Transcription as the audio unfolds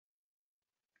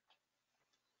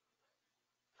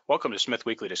Welcome to Smith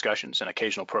Weekly Discussions, an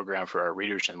occasional program for our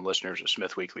readers and listeners of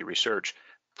Smith Weekly Research.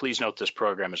 Please note this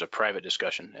program is a private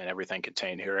discussion and everything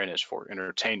contained herein is for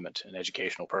entertainment and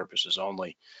educational purposes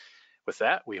only. With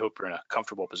that, we hope you're in a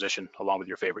comfortable position, along with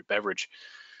your favorite beverage,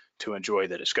 to enjoy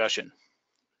the discussion.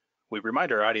 We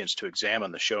remind our audience to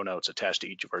examine the show notes attached to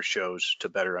each of our shows to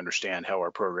better understand how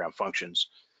our program functions.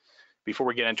 Before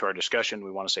we get into our discussion,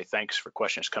 we want to say thanks for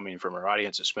questions coming from our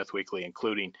audience at Smith Weekly,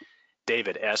 including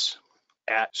David S.,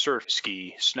 at Surf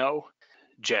Ski Snow,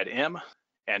 Jed M.,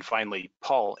 and finally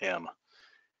Paul M.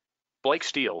 Blake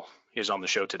Steele is on the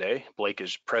show today. Blake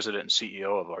is president and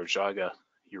CEO of Arzaga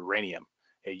Uranium,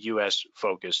 a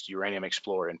U.S.-focused uranium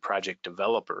explorer and project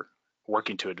developer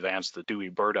working to advance the Dewey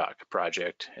Burdock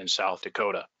project in South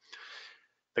Dakota.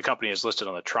 The company is listed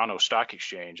on the Toronto Stock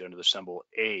Exchange under the symbol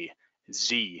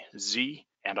AZZ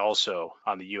and also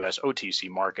on the U.S. OTC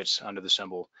markets under the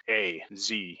symbol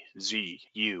AZZUF.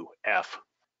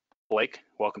 Blake,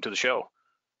 welcome to the show.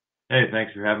 Hey,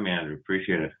 thanks for having me, Andrew.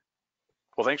 Appreciate it.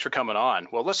 Well, thanks for coming on.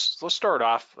 Well, let's start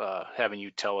off having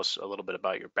you tell us a little bit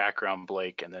about your background,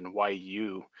 Blake, and then why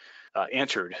you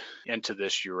entered into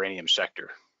this uranium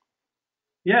sector.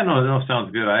 Yeah, no,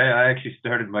 sounds good. I actually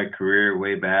started my career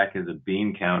way back as a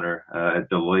bean counter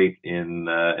at Deloitte in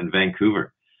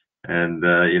Vancouver. And,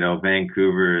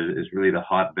 Vancouver is really the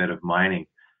hotbed of mining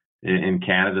in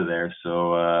Canada there.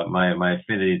 So my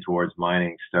affinity towards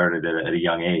mining started at a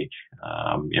young age,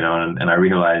 and I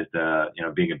realized,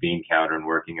 being a bean counter and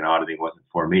working in auditing wasn't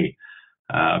for me.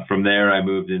 From there, I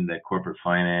moved into corporate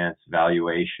finance,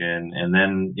 valuation, and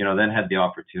then had the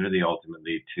opportunity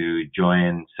ultimately to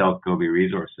join South Gobi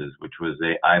Resources, which was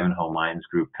a Ivanhoe Mines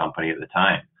Group company at the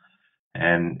time.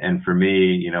 And for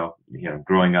me,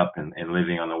 growing up and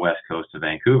living on the west coast of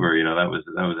Vancouver, that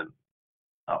was an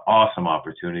awesome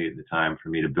opportunity at the time for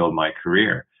me to build my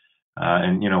career.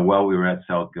 While we were at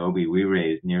South Gobi, we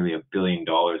raised nearly $1 billion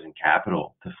in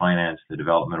capital to finance the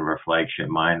development of our flagship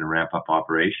mine and ramp up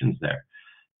operations there.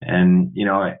 And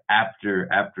after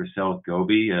South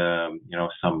Gobi,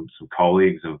 some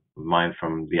colleagues of mine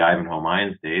from the Ivanhoe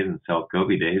Mines days and South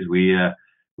Gobi days,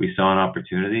 we saw an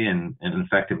opportunity and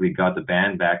effectively got the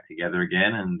band back together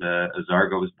again, and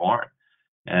Arzaga was born.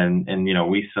 And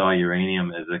we saw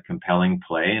uranium as a compelling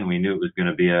play, and we knew it was going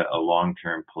to be a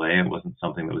long-term play. It wasn't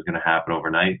something that was going to happen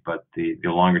overnight, but the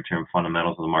longer-term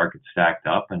fundamentals of the market stacked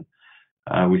up, and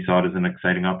we saw it as an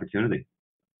exciting opportunity.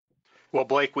 Well,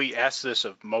 Blake, we asked this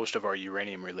of most of our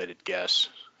uranium-related guests.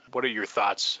 What are your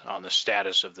thoughts on the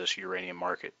status of this uranium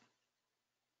market?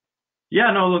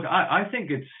 Yeah, no, look, I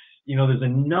think it's, there's a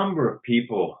number of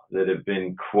people that have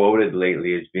been quoted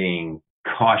lately as being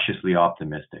cautiously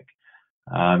optimistic.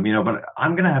 But I'm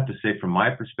going to have to say, from my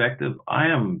perspective, I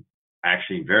am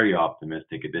actually very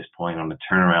optimistic at this point on the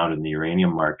turnaround in the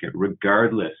uranium market,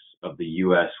 regardless of the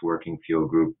U.S. Working Fuel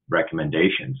Group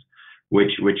recommendations,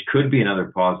 which could be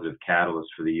another positive catalyst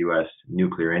for the U.S.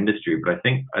 nuclear industry. But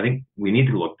I think we need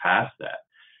to look past that.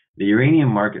 The uranium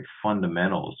market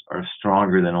fundamentals are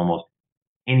stronger than almost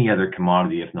any other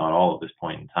commodity, if not all, at this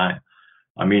point in time.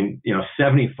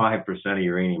 75% of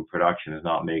uranium production is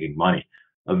not making money.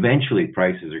 Eventually,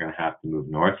 prices are going to have to move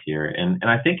north here. And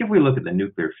I think if we look at the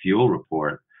Nuclear Fuel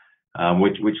Report,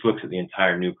 which looks at the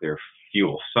entire nuclear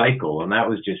fuel cycle, and that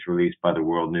was just released by the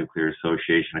World Nuclear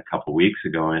Association a couple of weeks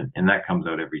ago, and that comes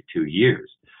out every 2 years.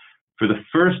 For the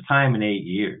first time in 8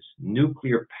 years,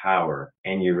 nuclear power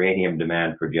and uranium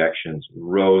demand projections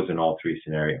rose in all three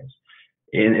scenarios.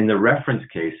 In the reference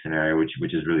case scenario,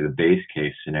 which is really the base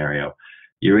case scenario,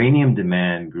 uranium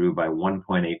demand grew by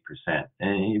 1.8%,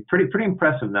 and pretty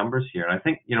impressive numbers here. And I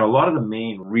think a lot of the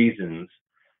main reasons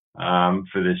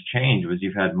for this change was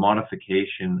you've had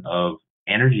modification of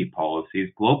energy policies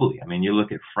globally. You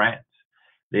look at France;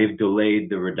 they've delayed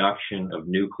the reduction of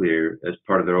nuclear as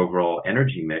part of their overall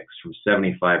energy mix from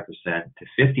 75% to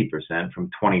 50% from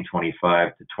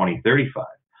 2025 to 2035.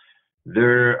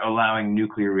 They're allowing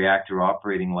nuclear reactor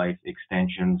operating life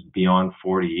extensions beyond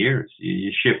 40 years.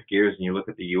 You shift gears and you look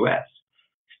at the U.S.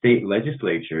 State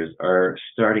legislatures are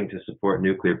starting to support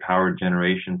nuclear power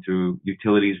generation through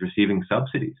utilities receiving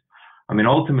subsidies.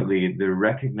 Ultimately, they're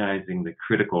recognizing the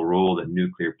critical role that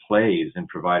nuclear plays in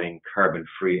providing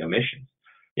carbon-free emissions.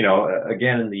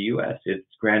 Again, in the U.S., it's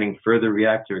granting further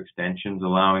reactor extensions,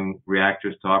 allowing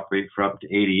reactors to operate for up to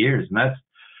 80 years. And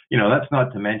that's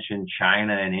not to mention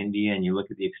China and India, and you look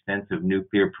at the extensive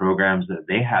nuclear programs that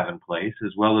they have in place,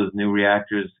 as well as new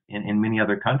reactors in many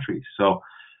other countries. So,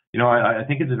 I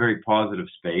think it's a very positive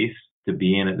space to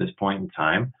be in at this point in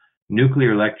time.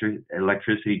 Nuclear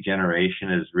electricity generation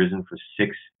has risen for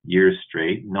 6 years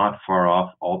straight, not far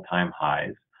off all-time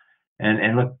highs.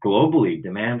 And look, globally,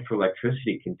 demand for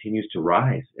electricity continues to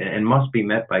rise and must be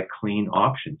met by clean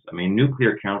options. I mean,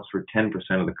 nuclear accounts for 10%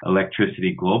 of the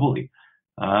electricity globally.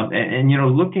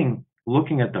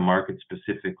 Looking at the market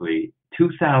specifically,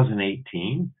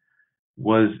 2018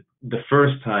 was the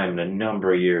first time in a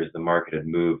number of years the market had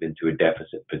moved into a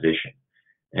deficit position.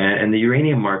 And the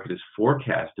uranium market is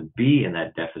forecast to be in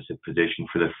that deficit position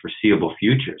for the foreseeable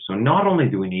future. So not only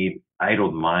do we need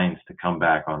idled mines to come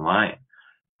back online,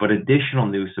 but additional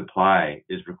new supply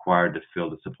is required to fill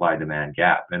the supply-demand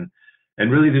gap. And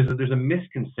really, there's a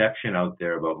misconception out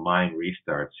there about mine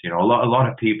restarts. You know, a lot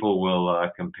of people will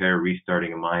compare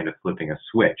restarting a mine to flipping a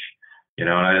switch. You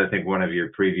know, and I think one of your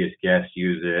previous guests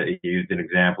used an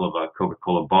example of a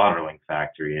Coca-Cola bottling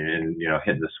factory and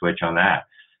hitting the switch on that.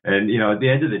 And at the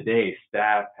end of the day,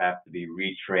 staff have to be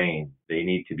retrained. They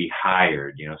need to be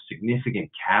hired. Significant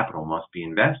capital must be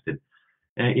invested.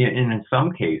 And in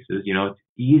some cases, it's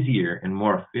easier and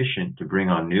more efficient to bring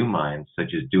on new mines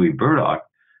such as Dewey Burdock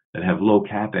that have low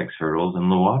capex hurdles and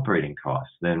low operating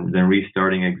costs than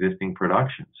restarting existing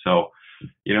production. So,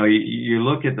 you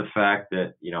look at the fact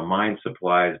that, mine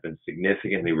supply has been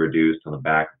significantly reduced on the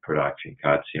back of production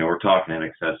cuts. We're talking in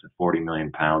excess of 40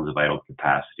 million pounds of idle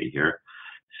capacity here.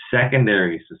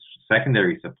 Secondary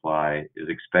supply is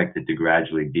expected to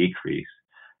gradually decrease.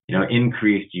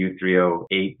 Increased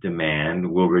U3O8 demand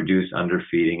will reduce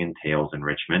underfeeding and tails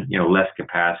enrichment. Less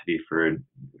capacity for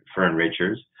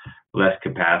enrichers. Less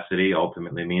capacity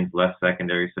ultimately means less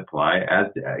secondary supply, as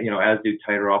do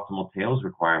tighter optimal tails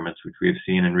requirements, which we have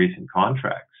seen in recent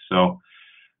contracts. So,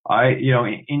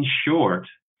 in short,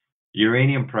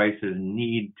 uranium prices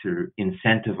need to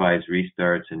incentivize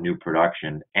restarts and new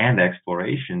production and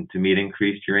exploration to meet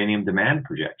increased uranium demand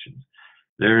projections.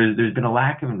 There's been a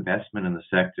lack of investment in the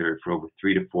sector for over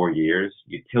 3 to 4 years.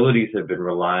 Utilities have been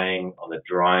relying on the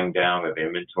drawing down of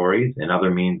inventories and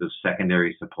other means of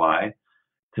secondary supply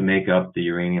to make up the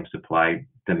uranium supply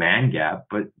demand gap,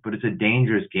 but it's a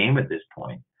dangerous game at this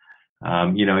point.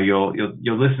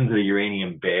 You'll listen to the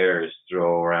uranium bears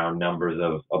throw around numbers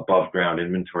of above ground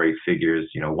inventory figures,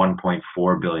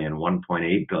 1.4 billion,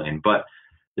 1.8 billion, but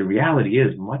the reality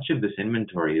is much of this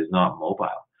inventory is not mobile.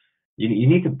 You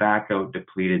need to back out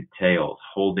depleted tails,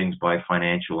 holdings by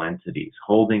financial entities,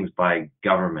 holdings by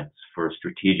governments for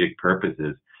strategic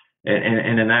purposes.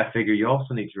 And in that figure, you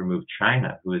also need to remove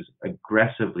China, who is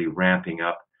aggressively ramping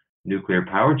up nuclear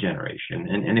power generation.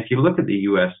 And if you look at the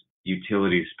U.S.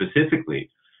 utilities specifically,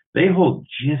 they hold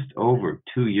just over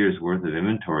 2 years worth of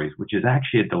inventories, which is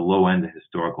actually at the low end of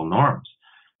historical norms.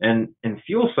 And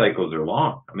fuel cycles are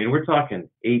long. I mean, we're talking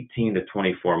 18 to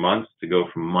 24 months to go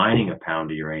from mining a pound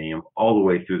of uranium all the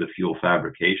way through the fuel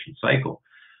fabrication cycle.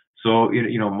 So,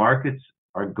 markets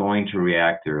are going to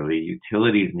react early.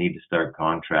 Utilities need to start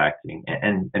contracting,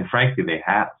 and frankly, they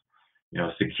have.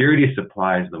 Security of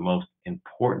supply is the most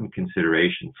important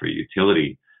consideration for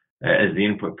utility, as the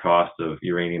input cost of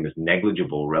uranium is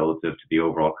negligible relative to the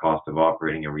overall cost of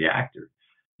operating a reactor.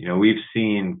 We've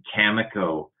seen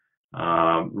Cameco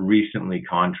recently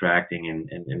contracting,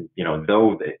 and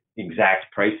though the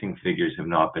exact pricing figures have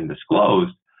not been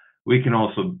disclosed, we can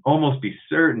also almost be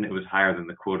certain it was higher than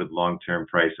the quoted long-term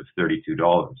price of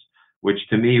 $32, which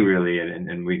to me really,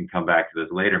 and we can come back to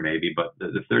this later maybe, but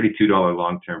the $32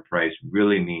 long-term price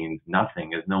really means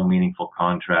nothing, as no meaningful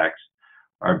contracts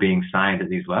are being signed at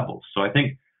these levels. So I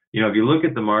think, if you look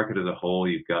at the market as a whole,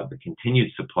 you've got the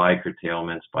continued supply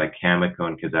curtailments by Cameco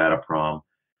and Kazatomprom.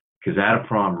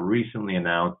 Kazatomprom recently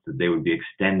announced that they would be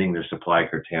extending their supply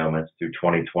curtailments through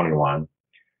 2021.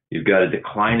 You've got a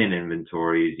decline in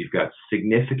inventories. You've got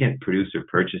significant producer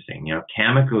purchasing.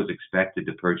 Cameco is expected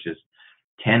to purchase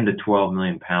 10 to 12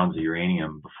 million pounds of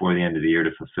uranium before the end of the year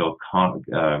to fulfill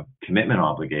commitment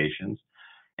obligations.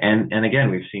 And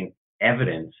again, we've seen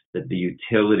evidence that the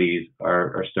utilities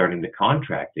are starting to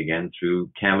contract again through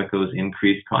Cameco's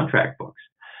increased contract books.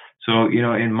 So,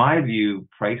 in my view,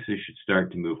 prices should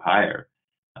start to move higher.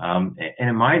 And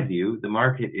in my view, the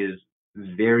market is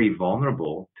very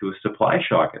vulnerable to a supply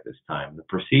shock at this time. The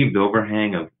perceived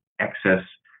overhang of excess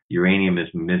uranium is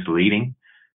misleading.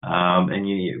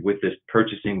 With this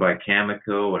purchasing by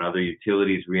Cameco and other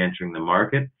utilities re-entering the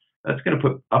market, that's going to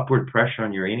put upward pressure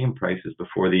on uranium prices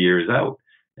before the year is out.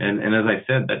 And as I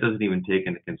said, that doesn't even take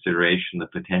into consideration the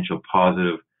potential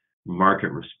positive market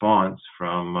response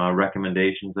from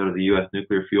recommendations out of the U.S.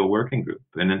 Nuclear Fuel Working Group.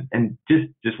 And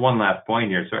just one last point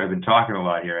here. Sorry, I've been talking a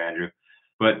lot here, Andrew.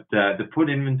 But to put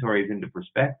inventories into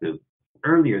perspective,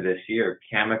 earlier this year,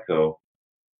 Cameco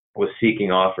was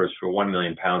seeking offers for 1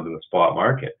 million pounds in the spot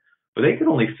market, but they could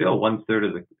only fill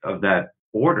 1/3 of that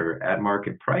order at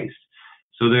market price.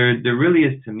 So there really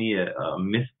is, to me, a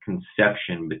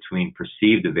misconception between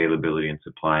perceived availability and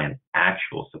supply and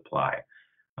actual supply.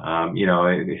 You know,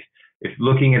 if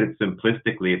looking at it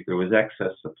simplistically, if there was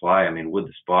excess supply, I mean, would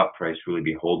the spot price really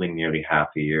be holding nearly half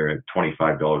a year at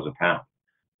 $25 a pound?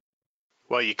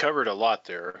 Well, you covered a lot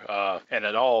there, and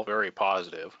it all very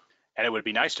positive. And it would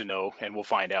be nice to know, and we'll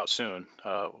find out soon,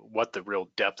 what the real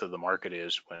depth of the market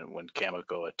is when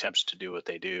Cameco attempts to do what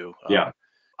they do. Yeah.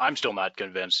 I'm still not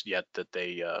convinced yet that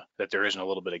that there isn't a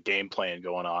little bit of game playing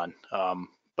going on.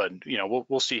 But you know,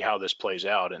 we'll see how this plays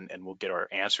out, and we'll get our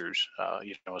answers,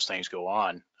 you know, as things go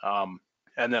on.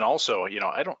 And then also, you know,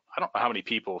 I don't know how many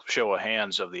people, show of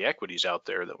hands of the equities out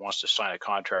there, that wants to sign a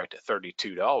contract at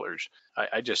 $32.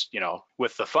 I just, you know,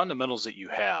 with the fundamentals that you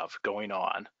have going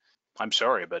on, I'm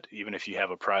sorry, but even if you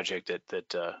have a project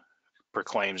that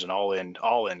proclaims an all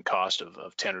in cost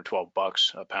of 10 or 12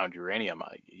 bucks a pound uranium,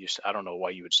 I don't know why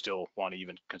you would still want to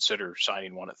even consider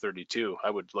signing one at 32. I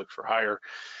would look for higher,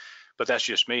 but that's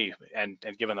just me. And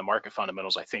given the market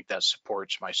fundamentals, I think that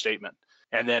supports my statement.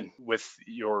 And then with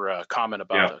your comment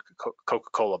about Yeah. the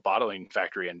Coca-Cola bottling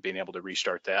factory and being able to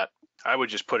restart that, I would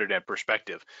just put it in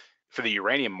perspective. For the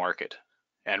uranium market,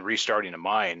 and restarting a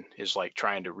mine is like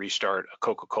trying to restart a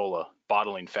Coca-Cola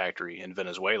bottling factory in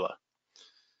Venezuela.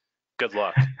 Good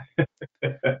luck.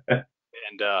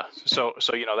 And so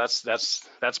you know,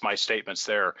 that's my statements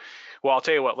there. Well, I'll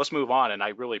tell you what, let's move on. And I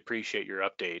really appreciate your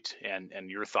update and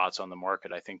your thoughts on the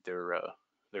market. I think they're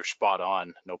spot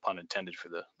on, no pun intended, for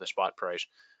the spot price.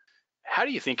 How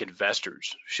do you think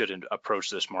investors should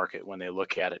approach this market when they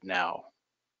look at it now?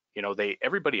 You know,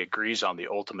 everybody agrees on the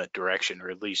ultimate direction, or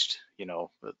at least, you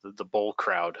know, the bull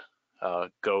crowd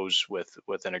goes with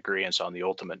an agreement on the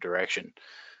ultimate direction,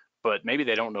 but maybe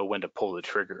they don't know when to pull the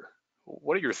trigger.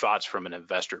 What are your thoughts from an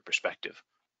investor perspective?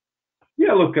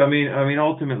 Yeah, look,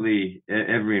 ultimately,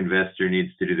 every investor needs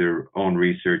to do their own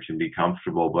research and be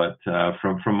comfortable. But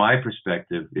from my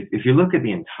perspective, if you look at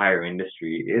the entire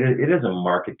industry, it has a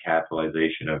market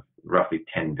capitalization of roughly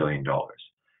 $10 billion,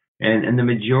 and the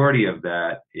majority of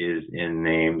that is in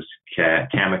names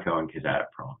Cameco and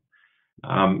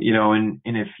Kazatomprom. You know, and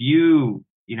if you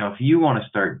want to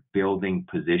start building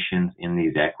positions in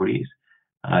these equities,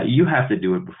 you have to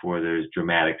do it before there's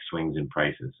dramatic swings in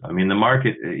prices. I mean, the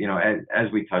market, you know,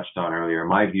 as we touched on earlier,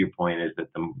 my viewpoint is that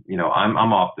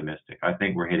I'm optimistic. I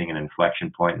think we're hitting an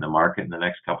inflection point in the market in the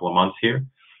next couple of months here.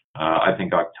 I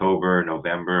think October,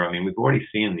 November. I mean, we've already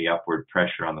seen the upward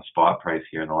pressure on the spot price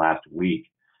here in the last week,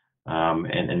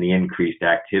 and the increased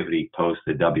activity post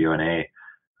the WNA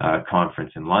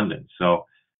conference in London. So,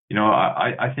 you know,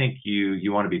 I think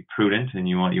you want to be prudent, and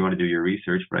you want to do your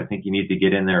research, but I think you need to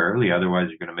get in there early. Otherwise,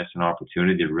 you're going to miss an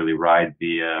opportunity to really ride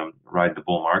the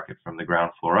bull market from the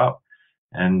ground floor up.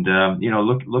 And you know,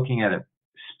 looking at it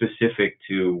specific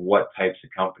to what types of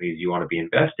companies you want to be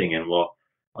investing in. Well,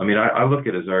 I mean, I look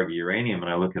at Azargi Uranium, and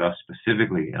I look at us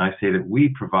specifically, and I say that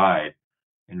we provide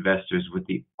investors with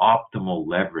the optimal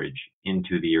leverage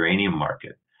into the uranium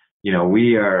market. You know,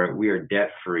 we are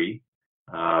debt free.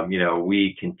 You know,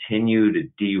 we continue to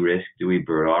de-risk Dewey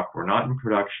Burdock. We're not in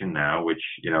production now, which,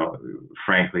 you know,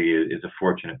 frankly is a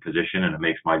fortunate position, and it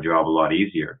makes my job a lot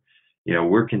easier. You know,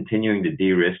 we're continuing to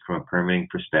de-risk from a permitting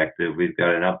perspective. We've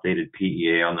got an updated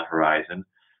PEA on the horizon,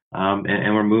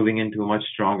 and we're moving into a much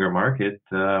stronger market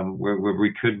where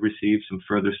we could receive some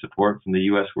further support from the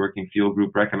U.S. Working Fuel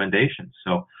Group recommendations.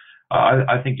 So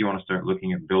I think you want to start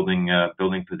looking at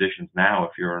building positions now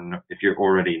if you're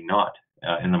already not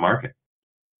in the market.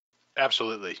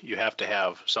 Absolutely. You have to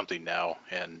have something now,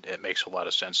 and it makes a lot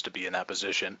of sense to be in that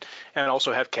position, and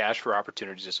also have cash for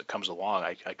opportunities as it comes along.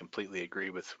 I completely agree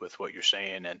with what you're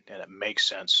saying, and it makes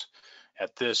sense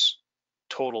at this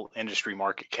total industry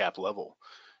market cap level.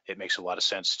 It makes a lot of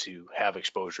sense to have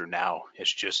exposure now.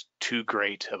 It's just too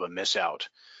great of a miss out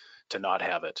to not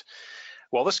have it.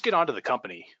 Well, let's get on to the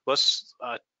company. Let's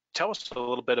tell us a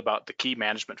little bit about the key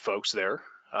management folks there.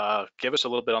 Give us a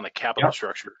little bit on the capital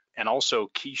structure, and also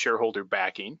key shareholder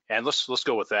backing. And let's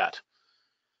go with that.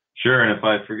 Sure. And if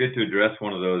I forget to address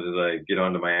one of those as I get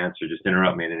onto my answer, just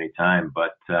interrupt me at any time.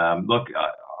 But look,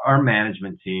 our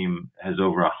management team has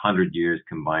over 100 years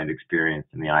combined experience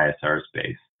in the ISR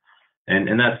space.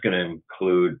 And that's going to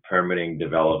include permitting,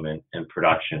 development, and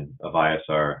production of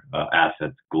ISR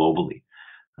assets globally.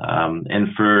 And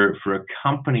for a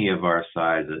company of our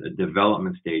size, a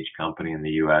development stage company in the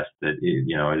U.S. that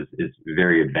is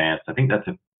very advanced, I think that's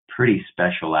a pretty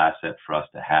special asset for us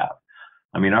to have.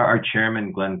 I mean, our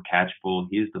chairman, Glenn Catchpole,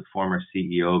 he's the former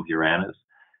CEO of Uranus,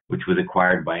 which was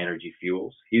acquired by Energy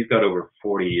Fuels. He's got over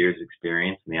 40 years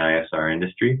experience in the ISR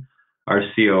industry. Our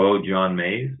COO, John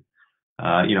Mays,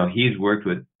 He's worked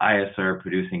with ISR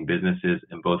producing businesses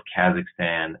in both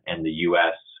Kazakhstan and the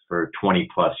U.S. for 20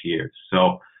 plus years.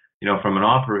 So, from an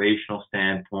operational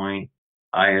standpoint,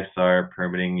 ISR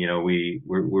permitting,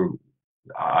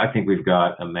 I think we've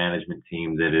got a management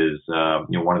team that is,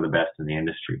 one of the best in the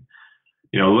industry.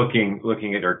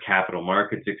 Looking at our capital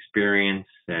markets experience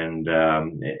and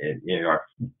our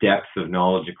depth of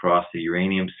knowledge across the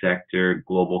uranium sector,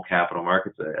 global capital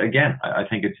markets. Again, I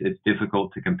think it's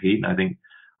difficult to compete, and I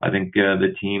think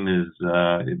the team is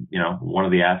one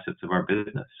of the assets of our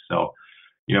business. So,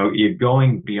 you're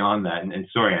going beyond that. And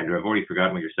sorry, Andrew, I've already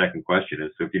forgotten what your second question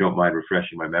is. So if you don't mind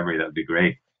refreshing my memory, that would be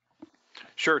great.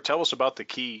 Sure. Tell us about the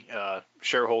key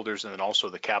shareholders and then also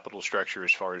the capital structure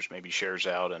as far as maybe shares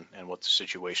out and what the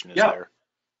situation is there.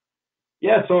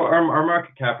 Yeah, so our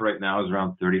market cap right now is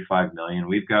around 35 million.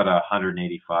 We've got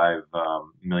 185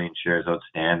 million shares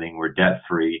outstanding. We're debt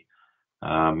free.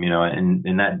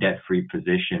 And that debt-free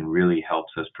position really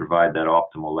helps us provide that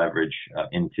optimal leverage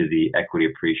into the equity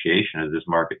appreciation as this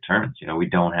market turns. We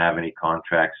don't have any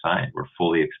contracts signed. We're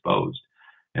fully exposed.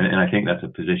 And I think that's a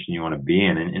position you want to be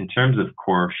in. And in terms of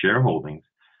core shareholdings,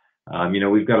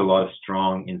 we've got a lot of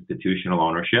strong institutional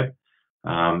ownership.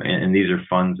 And these are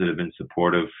funds that have been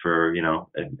supportive for,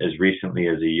 as recently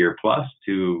as a year plus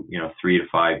to, 3 to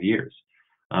 5 years.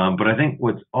 But I think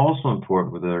what's also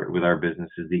important with our business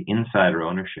is the insider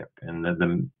ownership and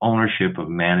the ownership of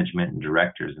management and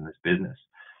directors in this business.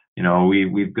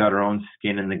 We've got our own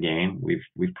skin in the game.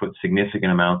 We've put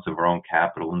significant amounts of our own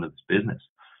capital into this business.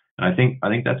 And I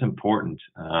think that's important,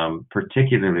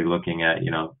 particularly looking at,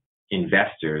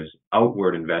 investors,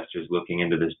 outward investors looking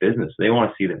into this business. They want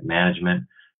to see that management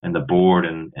and the board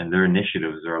and their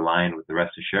initiatives are aligned with the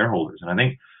rest of shareholders. And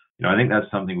I think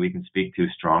that's something we can speak to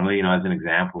strongly. As an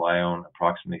example, I own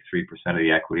approximately 3% of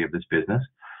the equity of this business,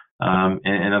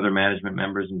 and other management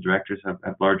members and directors have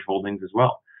large holdings as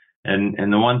well.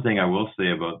 And the one thing I will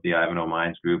say about the Ivanhoe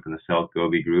Mines Group and the South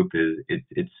Gobi Group is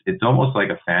it's almost like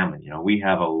a family. We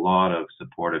have a lot of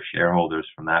supportive shareholders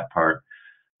from that part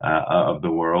of the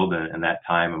world and that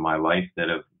time in my life that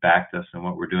have backed us in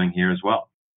what we're doing here as well.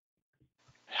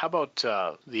 How about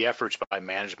the efforts by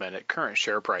management at current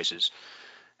share prices?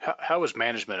 How is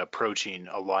management approaching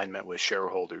alignment with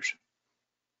shareholders?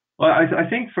 Well, I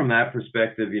think from that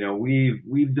perspective,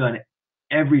 we've done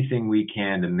everything we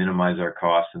can to minimize our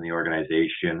costs in the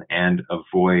organization and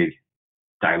avoid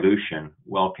dilution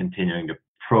while continuing to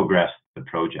progress the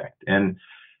project. And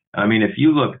I mean, if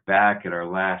you look back at our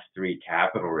last 3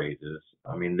 capital raises,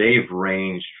 I mean, they've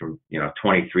ranged from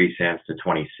 23 cents to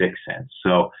 26 cents.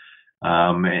 So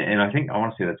and I think I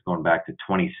want to say that's going back to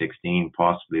 2016,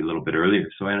 possibly a little bit earlier.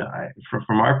 So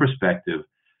from our perspective,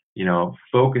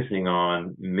 focusing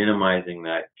on minimizing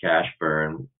that cash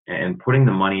burn and putting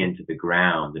the money into the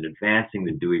ground and advancing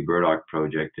the Dewey Burdock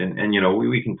project. And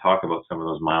we can talk about some of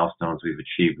those milestones we've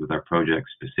achieved with our project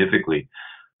specifically.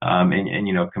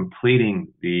 And completing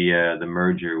the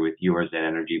merger with URZ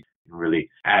Energy,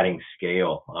 really adding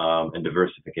scale and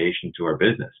diversification to our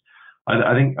business.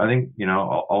 I think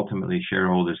ultimately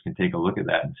shareholders can take a look at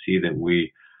that and see that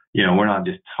we're not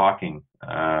just talking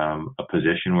a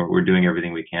position. We're doing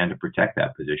everything we can to protect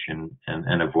that position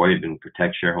and avoid and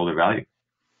protect shareholder value.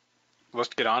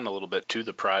 Let's get on a little bit to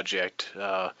the project.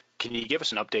 Can you give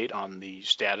us an update on the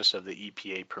status of the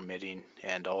EPA permitting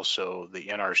and also the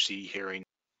NRC hearing?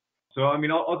 So, I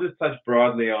mean, I'll just touch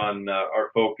broadly on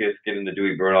our focus, getting the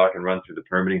Dewey Burdock and run through the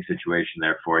permitting situation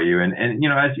there for you. And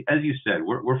as you said,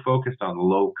 we're focused on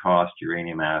low-cost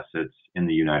uranium assets in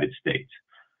the United States.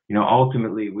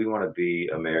 Ultimately, we want to be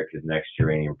America's next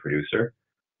uranium producer.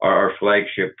 Our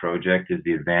flagship project is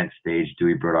the advanced stage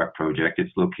Dewey Burdock project.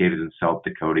 It's located in South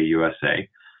Dakota, USA.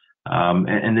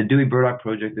 And the Dewey Burdock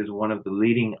project is one of the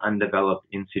leading undeveloped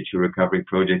in-situ recovery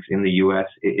projects in the U.S.,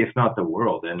 if not the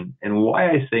world. And why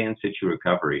I say in-situ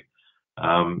recovery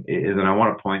is, and I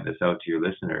want to point this out to your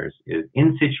listeners, is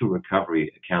in-situ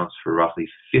recovery accounts for roughly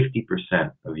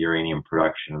 50% of uranium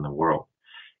production in the world.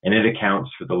 And it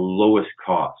accounts for the lowest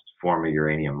cost form of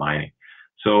uranium mining.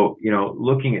 So,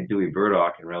 looking at Dewey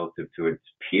Burdock and relative to its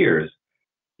peers,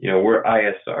 we're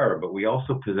ISR, but we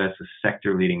also possess a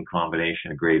sector-leading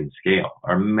combination of grade and scale.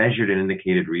 Our measured and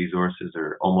indicated resources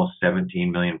are almost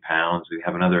 17 million pounds. We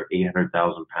have another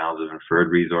 800,000 pounds of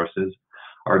inferred resources.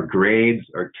 Our grades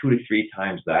are 2 to 3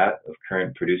 times that of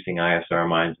current producing ISR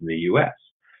mines in the U.S.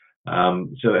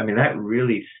 So, I mean, that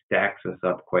really stacks us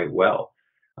up quite well.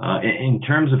 In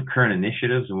terms of current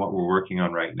initiatives and what we're working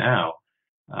on right now,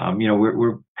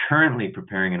 we're currently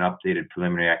preparing an updated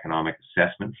preliminary economic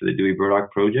assessment for the Dewey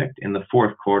Burdock project. In the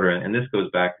fourth quarter, and this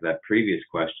goes back to that previous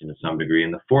question to some degree,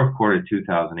 in the fourth quarter of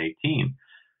 2018,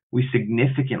 we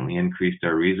significantly increased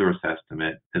our resource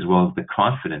estimate as well as the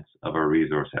confidence of our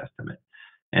resource estimate.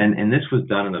 And this was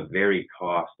done in a very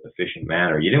cost efficient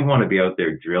manner. You didn't want to be out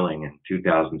there drilling in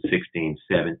 2016,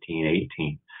 17,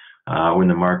 18, when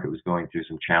the market was going through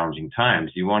some challenging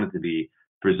times. You wanted to be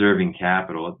preserving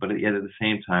capital, but yet at the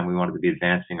same time, we wanted to be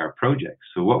advancing our projects.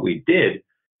 So what we did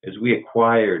is we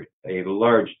acquired a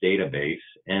large database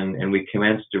and we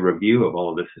commenced a review of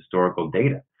all of this historical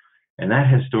data. And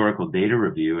that historical data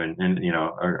review, and you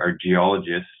know, our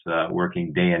geologists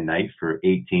working day and night for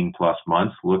 18 plus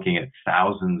months, looking at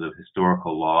thousands of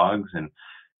historical logs, and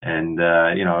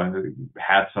you know,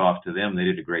 hats off to them. They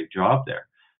did a great job there.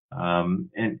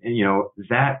 And you know,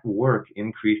 that work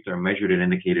increased our measured and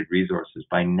indicated resources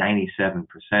by 97%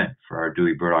 for our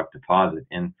Dewey Burdock deposit.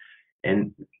 And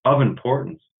of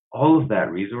importance, all of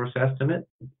that resource estimate,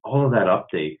 all of that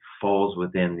update falls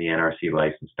within the NRC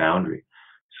license boundary.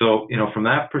 So, you know, from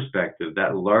that perspective,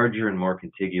 that larger and more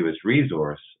contiguous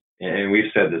resource, and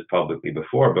we've said this publicly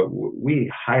before, but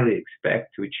we highly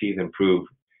expect to achieve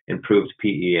improved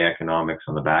PEA economics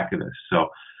on the back of this. So,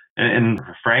 and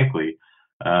frankly,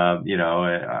 you know,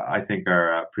 I think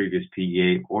our previous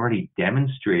PEA already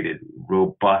demonstrated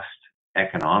robust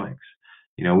economics.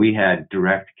 You know, we had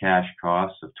direct cash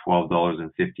costs of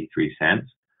 $12.53,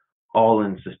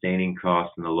 all-in sustaining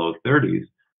costs in the low 30s,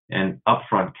 and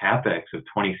upfront capex of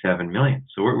 $27 million.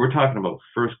 So we're talking about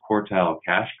first quartile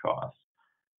cash costs,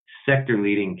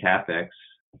 sector-leading capex,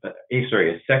 a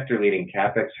sector-leading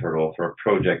capex hurdle for a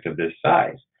project of this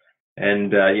size.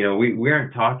 And you know, we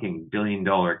aren't talking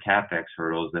billion-dollar capex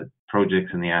hurdles that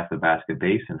projects in the Athabasca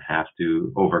Basin have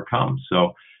to overcome.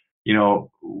 So, you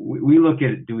know, we look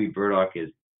at Dewey Burdock as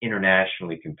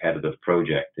internationally competitive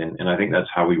project, and I think that's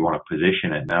how we want to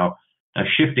position it. Now,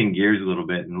 shifting gears a little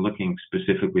bit and looking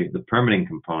specifically at the permitting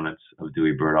components of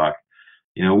Dewey Burdock,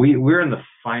 you know, we're in the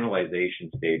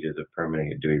finalization stages of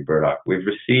permitting at Dewey Burdock. We've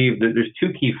received, there's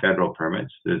two key federal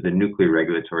permits. There's the Nuclear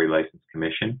Regulatory License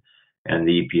Commission and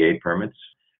the EPA permits.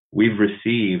 We've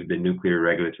received the Nuclear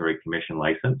Regulatory Commission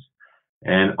license.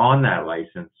 And on that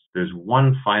license, there's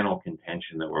one final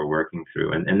contention that we're working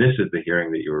through. And this is the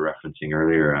hearing that you were referencing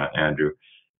earlier, Andrew.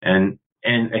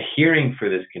 And a hearing for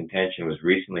this contention was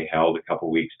recently held a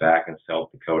couple weeks back in South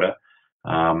Dakota.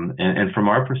 And from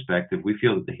our perspective, we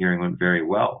feel that the hearing went very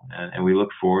well. And we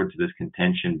look forward to this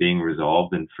contention being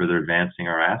resolved and further advancing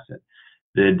our asset.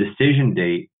 The decision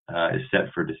date is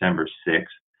set for December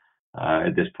 6th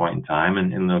at this point in time.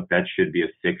 And look, that should be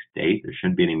a fixed date. There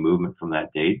shouldn't be any movement from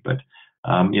that date. But,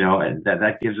 you know,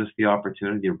 that gives us the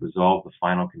opportunity to resolve the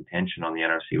final contention on the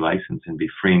NRC license and be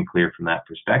free and clear from that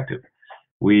perspective.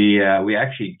 We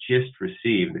actually just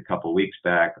received a couple weeks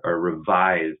back our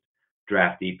revised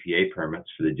draft EPA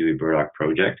permits for the Dewey Burdock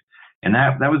project, and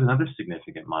that was another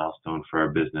significant milestone for our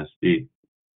business. The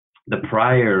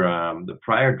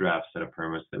prior draft set of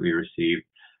permits that we received,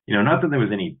 you know, not that there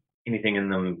was anything in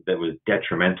them that was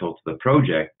detrimental to the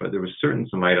project, but there was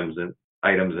some items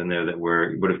in there that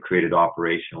would have created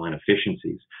operational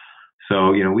inefficiencies.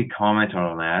 So, you know, we commented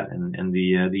on that, and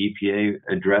the EPA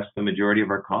addressed the majority of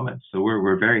our comments. So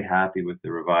we're very happy with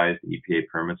the revised EPA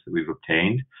permits that we've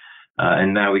obtained,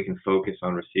 and now we can focus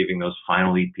on receiving those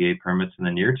final EPA permits in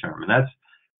the near term. And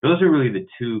those are really the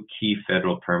two key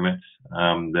federal permits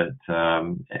and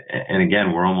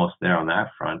again, we're almost there on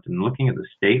that front. And looking at the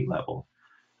state level,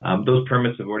 those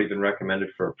permits have already been recommended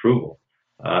for approval.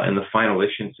 And the final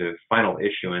issuance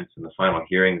and the final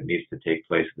hearing that needs to take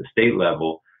place at the state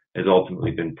level has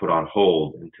ultimately been put on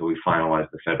hold until we finalize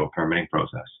the federal permitting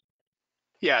process.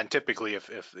 Yeah, and typically if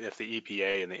the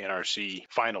EPA and the NRC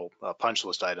final punch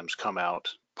list items come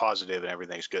out positive and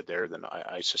everything's good there, then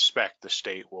I suspect the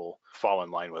state will fall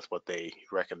in line with what they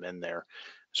recommend there.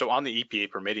 So on the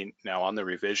EPA permitting now, on the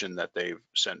revision that they've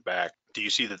sent back, do you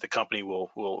see that the company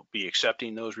will be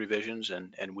accepting those revisions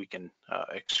and we can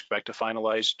expect a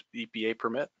finalized EPA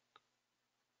permit?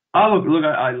 Look,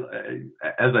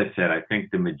 as I said, I think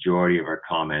the majority of our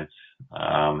comments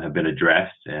have been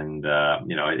addressed, and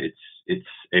you know, it's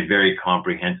a very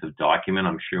comprehensive document.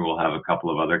 I'm sure we'll have a couple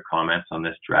of other comments on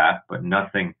this draft, but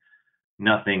nothing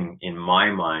in my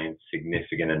mind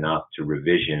significant enough to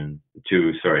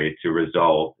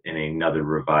result in another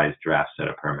revised draft set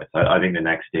of permits. I think the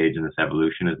next stage in this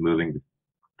evolution is moving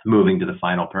to the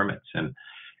final permits, and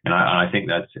I think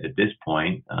that's at this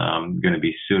point going to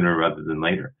be sooner rather than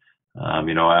later.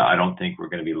 You know, I don't think we're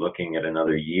going to be looking at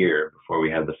another year before we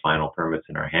have the final permits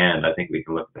in our hand. I think we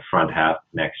can look at the front half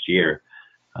next year.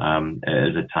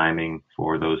 as a timing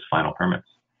for those final permits.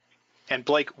 And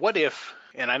Blake, what if,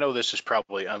 and I know this is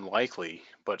probably unlikely,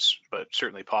 but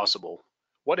certainly possible,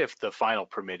 what if the final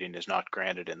permitting is not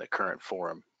granted in the current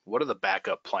form? What are the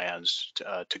backup plans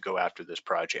to go after this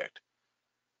project?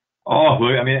 Oh,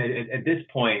 look, I mean, at this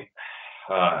point,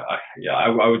 yeah,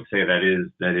 I would say that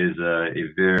is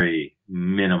a very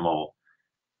minimal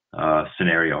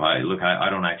scenario. I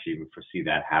don't actually even foresee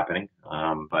that happening.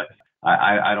 But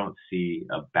I don't see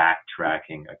a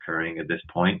backtracking occurring at this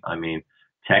point. I mean,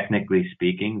 technically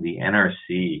speaking, the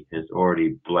NRC has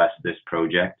already blessed this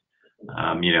project.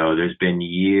 There's been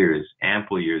years,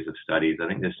 ample years of studies. I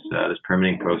think this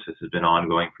permitting process has been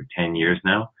ongoing for 10 years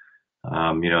now.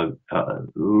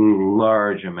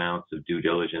 Large amounts of due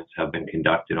diligence have been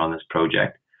conducted on this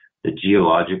project. The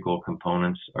geological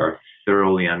components are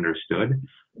thoroughly understood.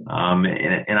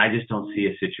 And I just don't see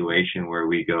a situation where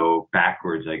we go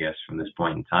backwards, I guess, from this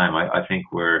point in time. I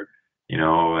think we're,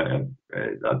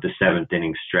 the seventh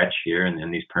inning stretch here,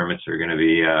 and these permits are going to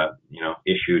be,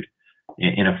 issued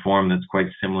in a form that's quite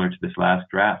similar to this last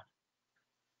draft.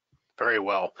 Very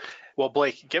well. Well,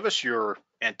 Blake, give us your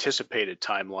anticipated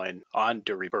timeline on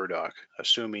Durie Burdock,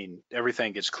 assuming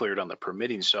everything gets cleared on the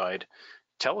permitting side.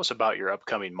 Tell us about your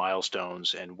upcoming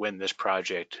milestones and when this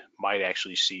project might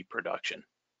actually see production.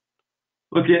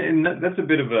 Look, yeah, and that's a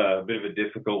bit of a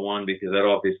difficult one because that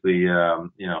obviously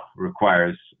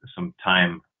requires some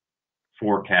time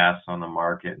forecasts on the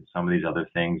market and some of these other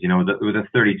things. With a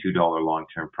 $32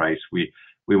 long-term price, we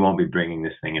won't be bringing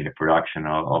this thing into production.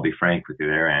 I'll be frank with you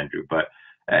there, Andrew. But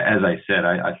as I said,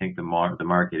 I think the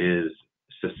market is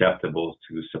susceptible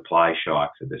to supply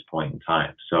shocks at this point in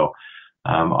time. So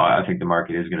I think the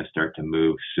market is going to start to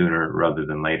move sooner rather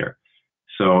than later.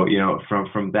 So,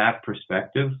 from that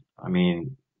perspective, I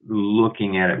mean,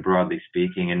 looking at it broadly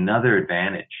speaking, another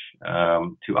advantage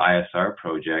to ISR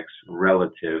projects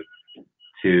relative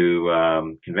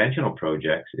to conventional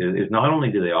projects is not only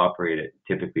do they operate at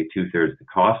typically 2/3 the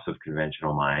cost of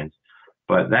conventional mines,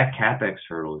 but that CapEx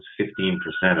hurdle is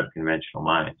 15% of conventional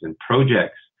mines. And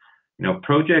projects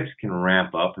can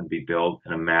ramp up and be built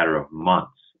in a matter of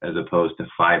months as opposed to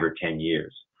 5 or 10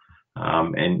 years.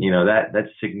 That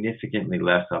significantly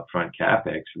less upfront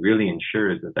CapEx really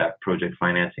ensures that project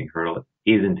financing hurdle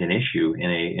isn't an issue in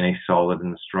a solid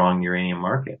and strong uranium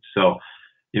market. So,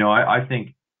 I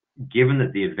think given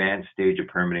that the advanced stage of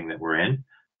permitting that we're in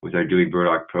with our Durie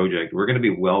Burdock project, we're going to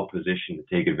be well positioned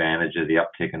to take advantage of the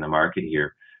uptick in the market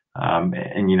here. From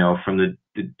the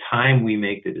time we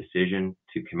make the decision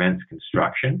to commence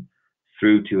construction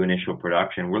through to initial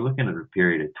production, we're looking at a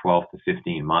period of 12 to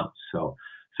 15 months. So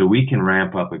we can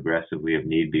ramp up aggressively if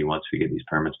need be once we get these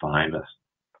permits behind us.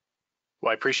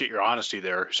 Well, I appreciate your honesty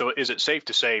there. So is it safe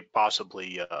to say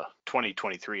possibly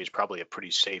 2023 is probably a pretty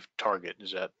safe target?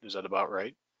 Is that about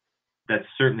right? That's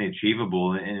certainly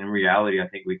achievable. And in reality, I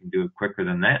think we can do it quicker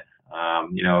than that.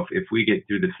 If we get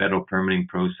through the federal permitting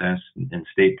process and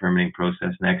state permitting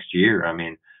process next year, I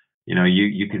mean,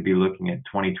 you could be looking at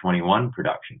 2021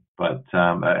 production. But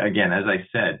again, as I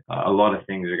said, a lot of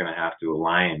things are going to have to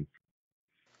align.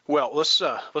 Well,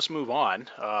 let's move on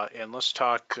and let's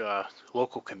talk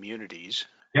local communities.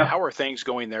 Yeah. How are things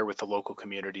going there with the local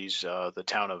communities? The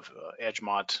town of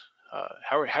Edgemont.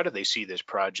 How do they see this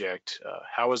project?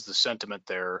 How is the sentiment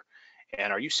there?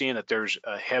 And are you seeing that there's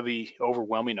a heavy,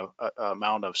 overwhelming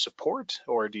amount of support,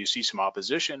 or do you see some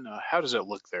opposition? How does it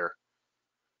look there?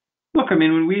 Look, I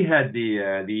mean, when we had the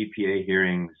EPA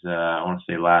hearings, I want to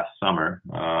say last summer,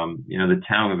 the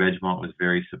town of Edgemont was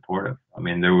very supportive. I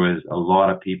mean, there was a lot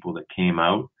of people that came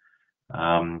out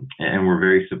and were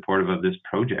very supportive of this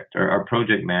project. Our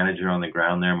project manager on the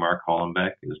ground there, Mark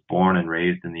Hollenbeck, was born and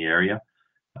raised in the area.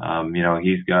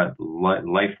 He's got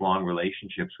lifelong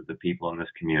relationships with the people in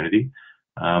this community.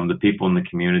 The people in the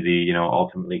community,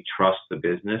 ultimately trust the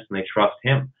business and they trust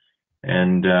him.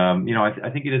 And, I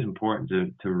think it is important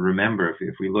to remember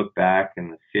if we look back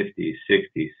in the 50s,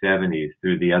 60s, 70s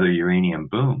through the other uranium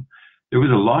boom, there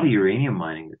was a lot of uranium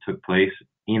mining that took place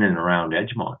in and around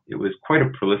Edgemont. It was quite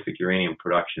a prolific uranium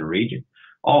production region,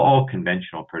 all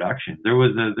conventional production. There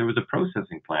was a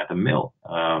processing plant, a mill,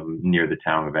 near the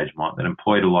town of Edgemont that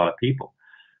employed a lot of people.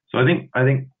 So I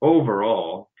think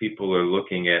overall people are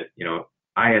looking at,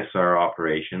 ISR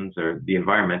operations, or the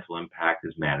environmental impact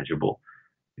is manageable.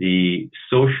 The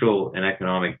social and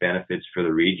economic benefits for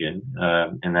the region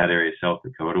in that area of South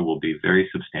Dakota will be very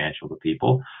substantial to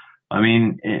people. I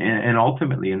mean, and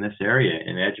ultimately in this area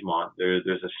in Edgemont, there's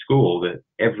a school that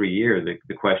every year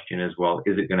the question is, well,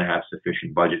 is it going to have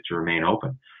sufficient budget to remain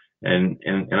open? And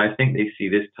I think they see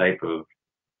this type of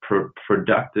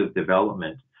productive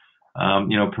development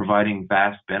providing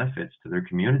vast benefits to their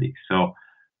community. So,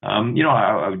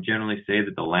 I would generally say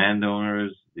that the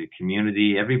landowners, the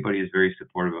community, everybody is very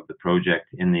supportive of the project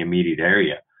in the immediate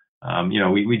area.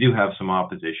 We do have some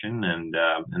opposition, and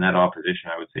that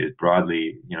opposition, I would say, is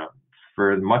broadly,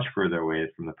 much further away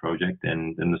from the project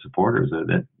than the supporters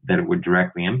that it would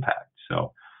directly impact.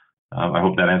 So I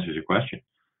hope that answers your question.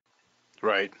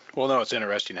 Right. Well, no, it's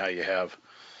interesting how you have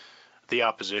the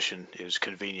opposition is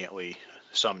conveniently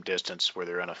some distance where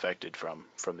they're unaffected from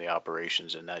the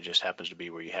operations, and that just happens to be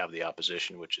where you have the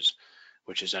opposition, which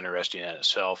is interesting in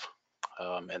itself,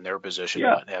 and their position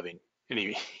not having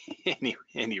any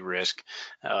any risk.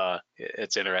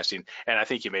 It's interesting, and I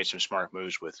think you made some smart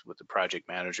moves with the project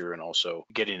manager and also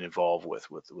getting involved with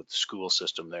the school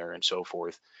system there and so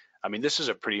forth. I mean, this is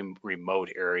a pretty remote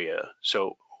area,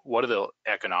 so what are the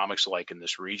economics like in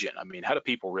this region? I mean, how do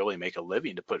people really make a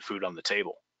living to put food on the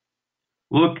table?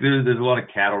 Look, there's a lot of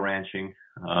cattle ranching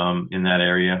in that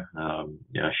area,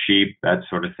 sheep, that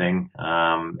sort of thing.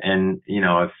 And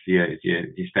if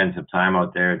you spend some time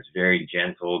out there, it's very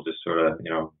gentle, just sort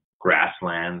of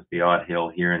grasslands, the odd hill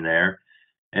here and there.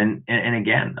 And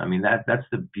again, I mean that's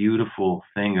the beautiful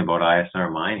thing about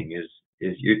ISR mining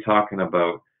is you're talking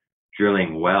about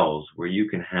drilling wells where you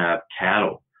can have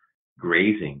cattle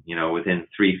grazing, within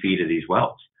 3 feet of these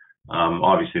wells.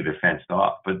 Obviously they're fenced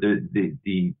off, but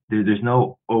there's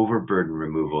no overburden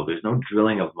removal. There's no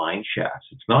drilling of mine shafts.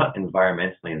 It's not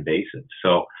environmentally invasive.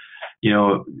 So,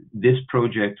 this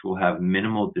project will have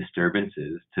minimal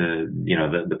disturbances to,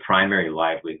 the primary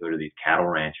livelihood of these cattle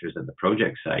ranchers at the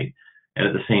project site. And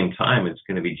at the same time, it's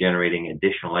going to be generating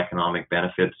additional economic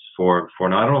benefits for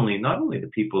not only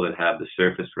the people that have the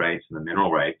surface rights and the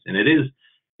mineral rights, and it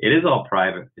is all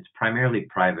private. It's primarily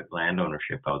private land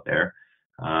ownership out there.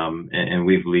 And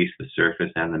we've leased the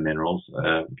surface and the minerals,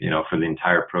 for the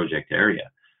entire project area.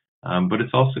 But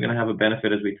it's also going to have a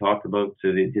benefit, as we talked about,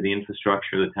 to the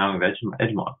infrastructure of the town of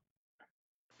Edgemont.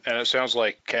 And it sounds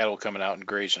like cattle coming out and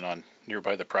grazing on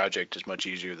nearby the project is much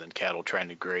easier than cattle trying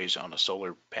to graze on a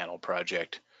solar panel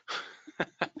project.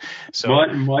 So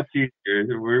much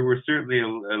easier. We're certainly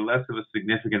a less of a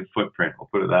significant footprint. We'll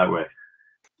put it that way.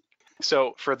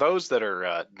 So for those that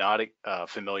are not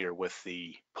familiar with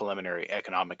the preliminary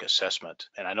economic assessment,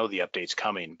 and I know the update's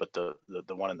coming, but the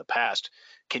one in the past,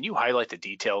 can you highlight the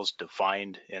details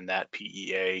defined in that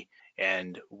PEA,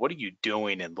 and what are you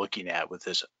doing and looking at with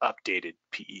this updated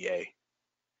PEA?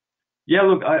 Yeah,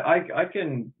 look, I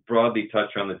can broadly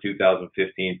touch on the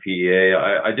 2015 PEA.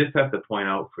 I just have to point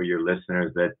out for your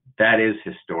listeners that is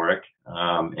historic,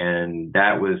 and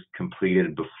that was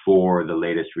completed before the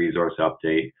latest resource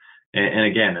update. And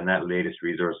again, in that latest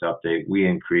resource update, we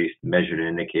increased measured and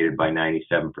indicated by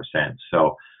 97%.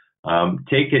 So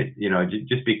take it,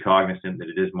 just be cognizant that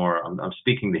it is more, I'm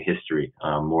speaking to history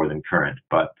more than current,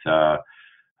 but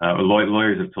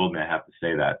lawyers have told me I have to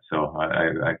say that. So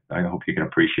I hope you can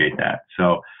appreciate that.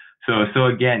 So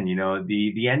again,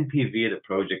 the NPV of the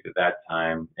project at that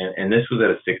time, and this was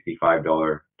at a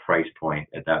 $65 price point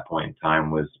at that point in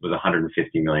time, was $150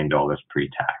 million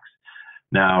pre-tax.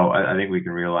 Now, I think we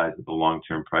can realize that the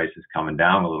long-term price is coming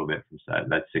down a little bit from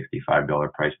that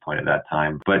 $65 price point at that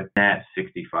time. But at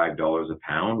 $65 a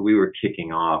pound, we were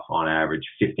kicking off on average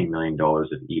 $50 million of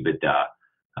EBITDA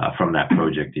from that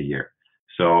project a year.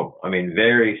 So, I mean,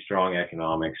 very strong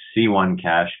economics. C1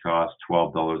 cash cost,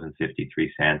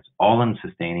 $12.53, all-in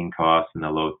sustaining costs in the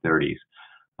low 30s.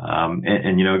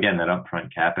 Again, that upfront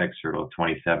capex hurdle of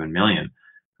 $27 million.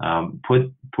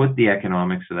 Put the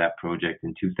economics of that project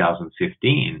in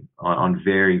 2015 on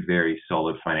very, very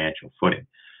solid financial footing.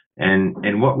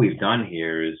 And what we've done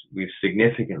here is we've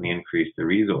significantly increased the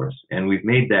resource, and we've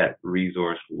made that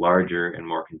resource larger and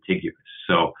more contiguous.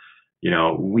 So,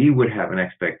 we would have an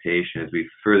expectation as we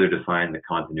further define the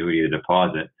continuity of the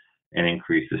deposit and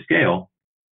increase the scale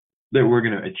that we're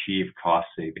going to achieve cost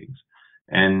savings.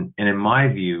 And in my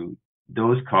view,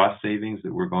 those cost savings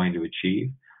that we're going to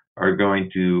achieve are going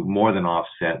to more than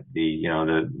offset the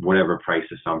whatever price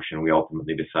assumption we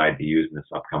ultimately decide to use in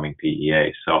this upcoming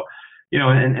PEA. So,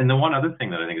 and the one other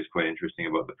thing that I think is quite interesting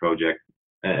about the project,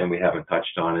 and we haven't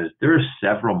touched on, is there are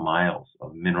several miles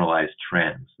of mineralized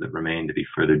trends that remain to be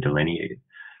further delineated.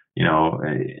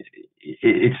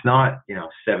 It's not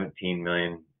 17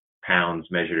 million pounds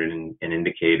measured and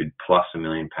indicated plus 1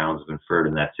 million pounds of inferred,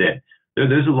 and that's it.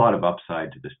 There's a lot of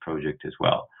upside to this project as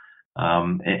well.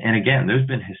 And again, there's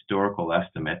been historical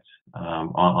estimates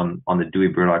on the Dewey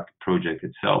Burdock project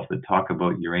itself that talk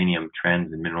about uranium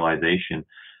trends and mineralization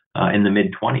in the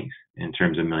mid-20s in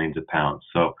terms of millions of pounds.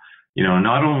 So,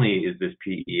 not only is this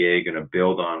PEA going to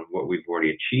build on what we've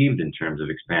already achieved in terms of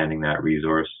expanding that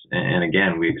resource, and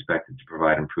again, we expect it to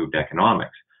provide improved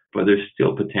economics, but there's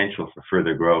still potential for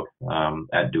further growth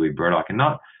at Dewey Burdock. And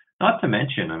not to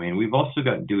mention, I mean, we've also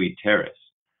got Dewey Terrace,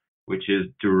 which is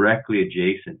directly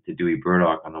adjacent to Dewey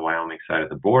Burdock on the Wyoming side of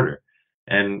the border.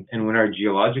 And when our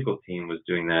geological team was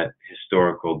doing that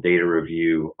historical data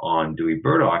review on Dewey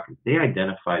Burdock, they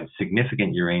identified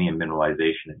significant uranium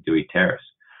mineralization at Dewey Terrace.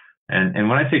 And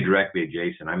when I say directly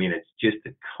adjacent, I mean it's just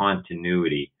the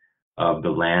continuity of the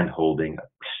land holding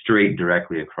straight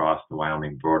directly across the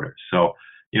Wyoming border. So,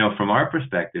 from our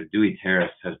perspective, Dewey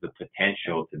Terrace has the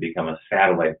potential to become a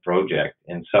satellite project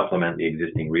and supplement the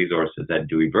existing resources at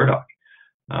Dewey Burdock.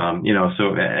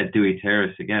 So at Dewey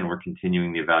Terrace, again, we're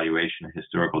continuing the evaluation of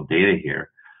historical data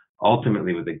here,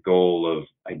 ultimately with the goal of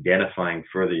identifying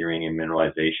further uranium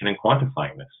mineralization and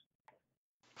quantifying this.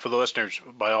 For the listeners,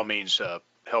 by all means,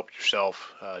 help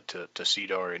yourself to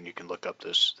CDAR, and you can look up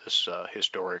this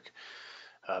historic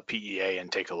PEA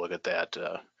and take a look at that.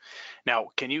 Now,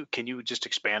 can you just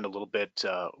expand a little bit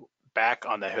back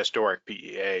on the historic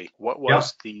PEA? What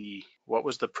was the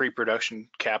pre-production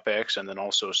capex and then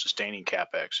also sustaining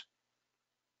capex?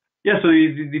 Yeah, so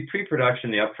the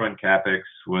pre-production, the upfront capex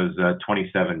was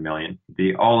 $27 million.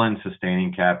 The all-in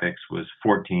sustaining capex was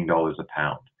 $14 a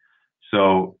pound.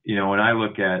 So, when I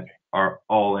look at our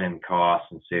all-in costs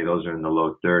and say those are in the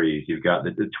low 30s, you've got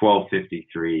the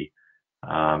 $12.53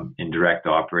 in direct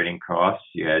operating costs.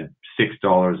 You had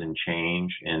 $6 in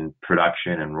change in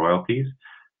production and royalties,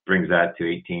 brings that to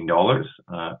 $18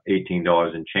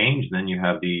 in change. And then you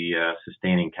have the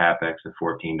sustaining capex of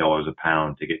 $14 a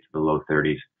pound to get to the low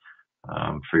 30s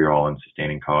for your all-in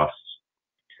sustaining costs.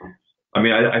 I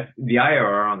mean, the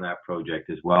IRR on that project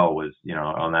as well was,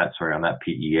 on that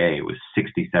PEA, it was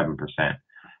 67%.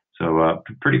 So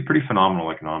pretty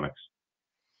phenomenal economics.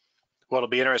 Well, it'll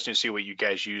be interesting to see what you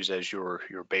guys use as your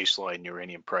baseline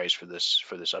uranium price for this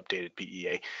updated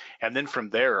PEA. And then from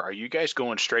there, are you guys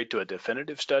going straight to a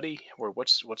definitive study, or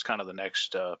what's kind of the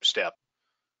next step?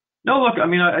 No, look, I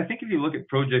mean, I think if you look at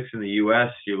projects in the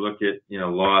U.S., you look at,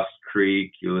 Lost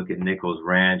Creek, you look at Nichols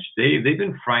Ranch, they've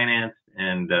been financed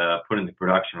and put into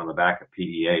production on the back of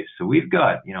PEA. So we've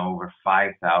got, over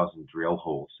 5,000 drill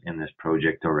holes in this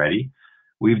project already.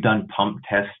 We've done pump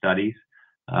test studies.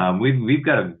 We've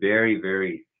got a very,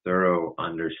 very thorough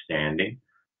understanding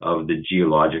of the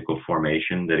geological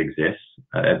formation that exists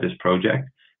at this project.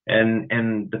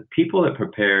 And the people that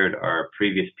prepared our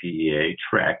previous PEA,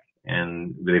 Trek,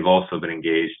 and they've also been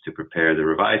engaged to prepare the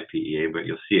revised PEA, but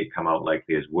you'll see it come out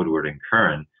likely as Woodward and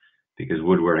Kern, because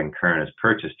Woodward and Kern has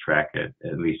purchased Trek,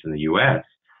 at least in the U.S.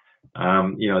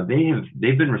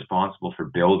 They've been responsible for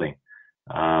building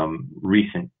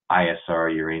recent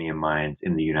ISR uranium mines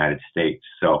in the United States.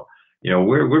 So,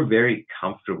 we're very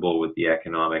comfortable with the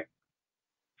economic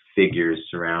figures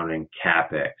surrounding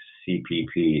CapEx,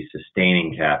 CPP,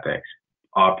 sustaining CapEx,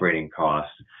 operating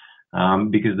costs,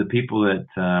 because the people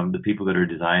that are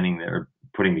designing or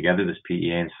putting together this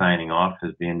PEA and signing off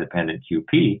as the independent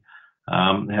QP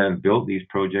have built these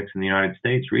projects in the United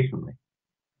States recently.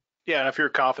 Yeah, and if you're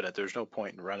confident, there's no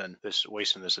point in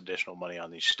wasting this additional money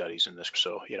on these studies and this.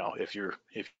 So, if you're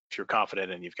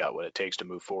confident and you've got what it takes to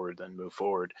move forward, then move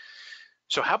forward.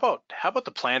 So how about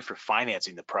the plan for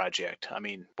financing the project? I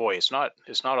mean, boy, it's not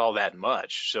all that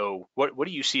much. So what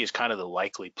do you see as kind of the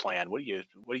likely plan? What do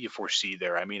you foresee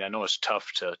there? I mean, I know it's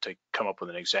tough to come up with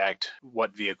an exact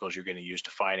what vehicles you're going to use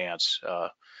to finance,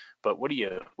 but what do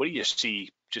you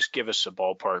see? Just give us a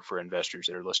ballpark for investors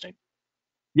that are listening.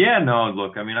 Yeah, no,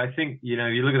 look, I mean, I think, you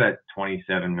look at that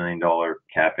 $27 million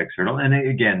CapEx hurdle, and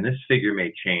again, this figure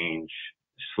may change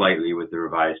slightly with the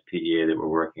revised PEA that we're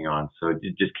working on. So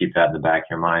just keep that in the back of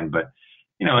your mind. But,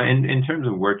 in terms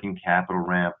of working capital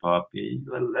ramp up,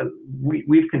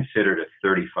 we've considered a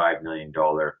 $35 million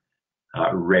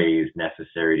raise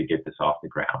necessary to get this off the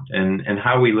ground. And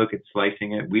how we look at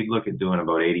slicing it, we'd look at doing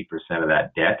about 80% of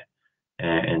that debt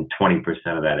and 20%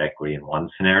 of that equity in one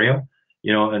scenario.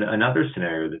 Another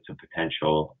scenario that's a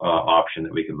potential option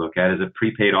that we could look at is a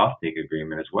prepaid offtake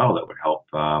agreement as well that would help,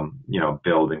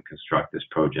 build and construct this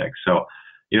project. So,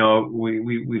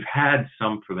 we've had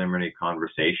some preliminary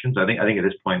conversations. I think at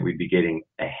this point we'd be getting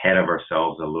ahead of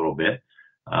ourselves a little bit,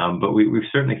 but we've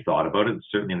certainly thought about it. It's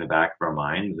certainly in the back of our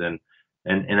minds, and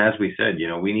as we said,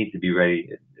 we need to be ready.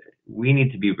 We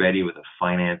need to be ready with a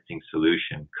financing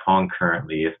solution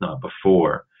concurrently, if not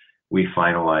before we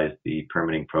finalize the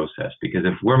permitting process. Because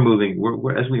if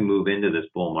as we move into this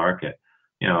bull market,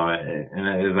 and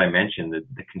as I mentioned,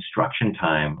 the construction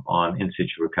time on in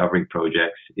situ recovery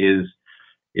projects is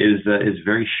is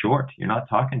very short. You're not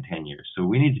talking 10 years. So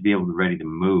we need to be able to ready to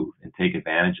move and take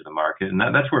advantage of the market. And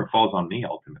that's where it falls on me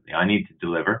ultimately. I need to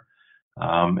deliver.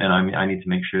 And I need to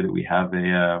make sure that we have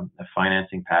a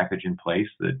financing package in place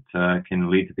that can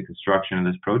lead to the construction of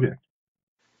this project.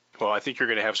 Well, I think you're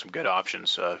going to have some good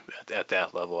options at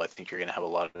that level. I think you're going to have a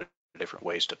lot of different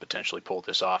ways to potentially pull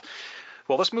this off.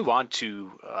 Well, let's move on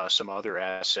to some other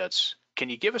assets. Can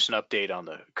you give us an update on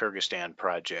the Kyrgyzstan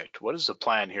project? What is the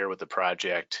plan here with the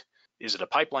project? Is it a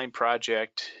pipeline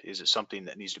project? Is it something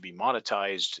that needs to be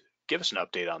monetized? Give us an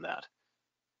update on that.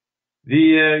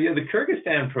 The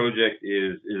Kyrgyzstan project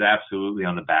is absolutely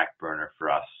on the back burner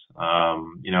for us.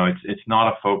 It's not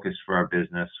a focus for our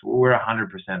business. We're 100%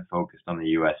 focused on the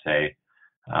USA.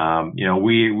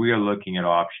 We are looking at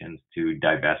options to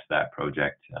divest that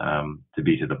project. To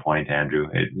be to the point, Andrew,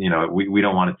 we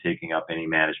don't want it taking up any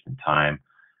management time.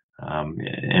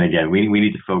 And again, we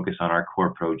need to focus on our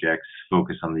core projects,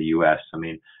 focus on the US. I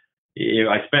mean,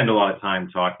 I spend a lot of time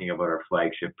talking about our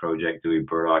flagship project, Dewey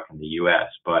Burdock, in the US,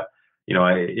 but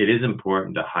it is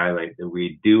important to highlight that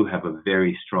we do have a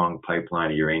very strong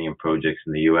pipeline of uranium projects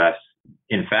in the U.S.,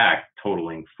 in fact,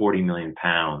 totaling 40 million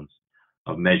pounds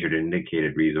of measured and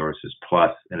indicated resources,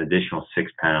 plus an additional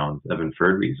 6 pounds of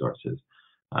inferred resources.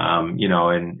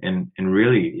 And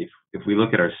really, if we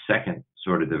look at our second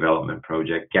sort of development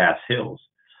project, Gas Hills,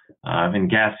 and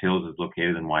Gas Hills is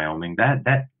located in Wyoming,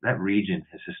 that region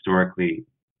has historically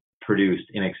produced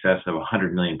in excess of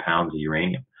 100 million pounds of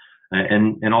uranium.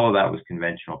 And all of that was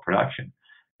conventional production.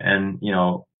 And,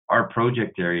 our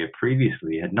project area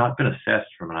previously had not been assessed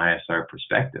from an ISR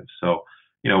perspective. So,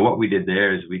 what we did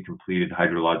there is we completed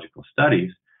hydrological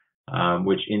studies,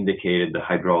 which indicated the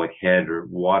hydraulic head or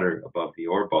water above the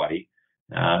ore body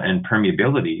and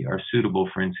permeability are suitable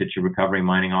for in situ recovery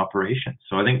mining operations.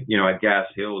 So I think, at Gas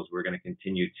Hills, we're going to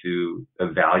continue to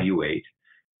evaluate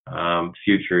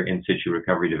future in situ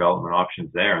recovery development options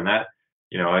there. And that,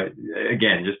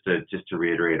 again, just to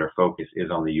reiterate, our focus is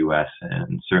on the U.S.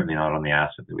 and certainly not on the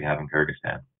asset that we have in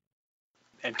Kyrgyzstan.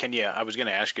 And I was going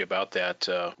to ask you about that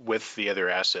with the other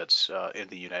assets in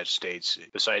the United States.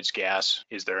 Besides gas,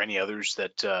 is there any others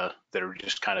that are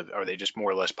just are they just more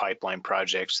or less pipeline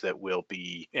projects that will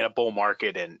be in a bull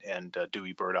market and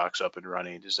Dewey Burdock's up and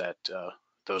running? Is that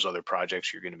those other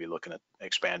projects you're going to be looking at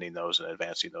expanding those and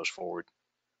advancing those forward?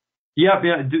 Yeah.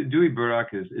 Dewey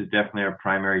Burdock is definitely our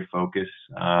primary focus,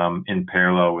 in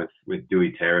parallel with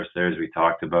Dewey Terrace there, as we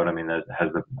talked about. I mean, that has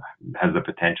the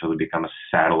potential to become a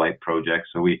satellite project.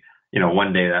 So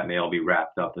one day that may all be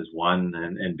wrapped up as one,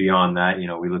 and beyond that,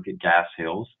 we look at Gas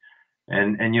Hills,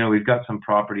 and we've got some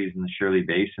properties in the Shirley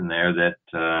Basin there that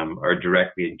are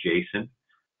directly adjacent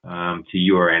to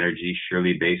Ur-Energy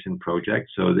Shirley Basin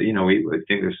project. So we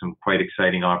think there's some quite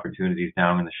exciting opportunities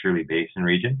down in the Shirley Basin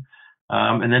region.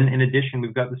 And then in addition,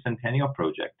 we've got the Centennial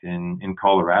project in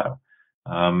Colorado.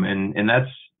 And that's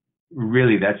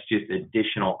just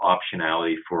additional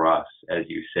optionality for us, as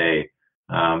you say,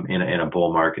 in a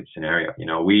bull market scenario.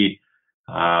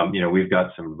 We've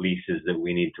got some leases that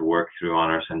we need to work through on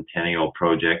our Centennial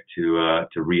project to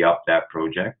re-up that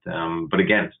project. But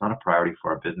again, it's not a priority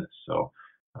for our business. So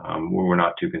we're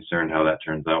not too concerned how that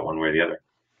turns out one way or the other.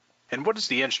 And what is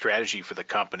the end strategy for the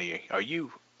company? Are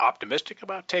you optimistic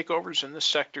about takeovers in this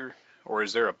sector, or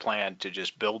is there a plan to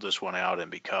just build this one out and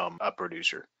become a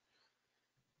producer?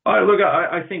 Look,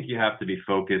 I think you have to be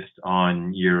focused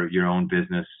on your own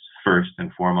business first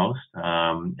and foremost,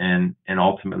 and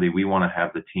ultimately we want to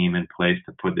have the team in place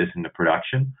to put this into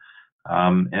production.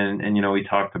 And we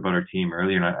talked about our team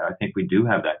earlier, and I think we do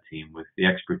have that team with the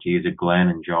expertise of Glenn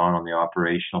and John on the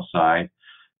operational side.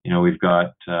 We've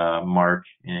got Mark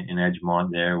in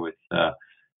Edgemont there with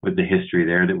the history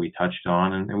there that we touched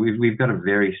on, and we've got a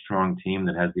very strong team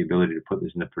that has the ability to put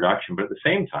this into production. But at the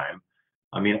same time,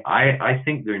 I mean, I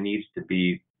think there needs to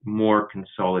be more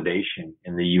consolidation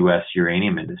in the U.S.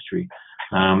 uranium industry.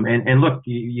 And look,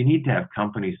 you need to have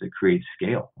companies that create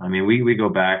scale. I mean, we go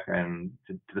back and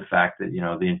to the fact that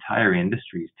the entire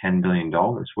industry is $10 billion.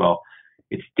 Well,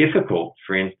 it's difficult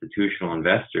for institutional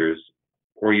investors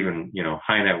or even,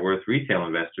 high net worth retail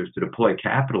investors to deploy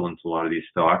capital into a lot of these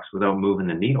stocks without moving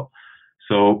the needle.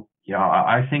 So,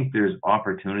 I think there's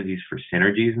opportunities for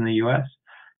synergies in the U.S.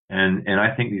 And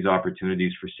I think these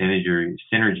opportunities for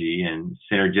synergy and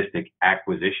synergistic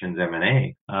acquisitions,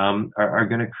 M&A, are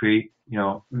going to create,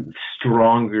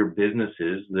 stronger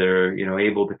businesses that are,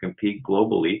 able to compete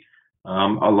globally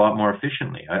a lot more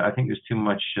efficiently. I think there's too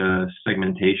much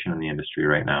segmentation in the industry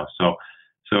right now. So,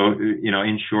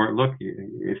 in short, look,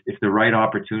 if the right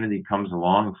opportunity comes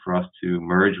along for us to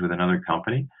merge with another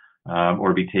company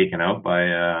or be taken out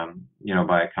by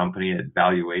by a company at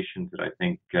valuations that I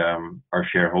think our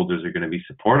shareholders are going to be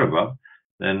supportive of,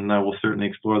 then we'll certainly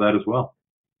explore that as well.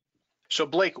 So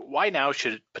Blake, why now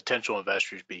should potential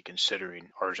investors be considering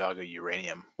Arizaro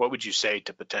Uranium? What would you say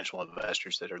to potential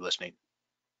investors that are listening?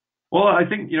 Well, I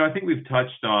think we've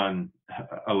touched on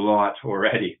a lot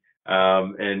already,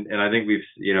 and I think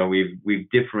we've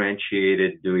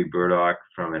differentiated Dewey Burdock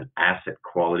from an asset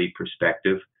quality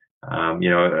perspective.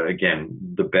 Again,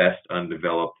 the best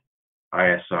undeveloped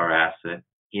ISR asset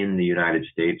in the United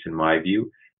States, in my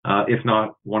view, if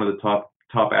not one of the top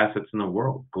assets in the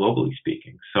world, globally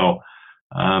speaking. So,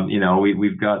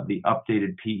 we've got the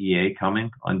updated PEA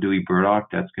coming on Dewey Burdock.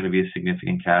 That's going to be a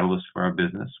significant catalyst for our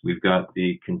business. We've got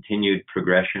the continued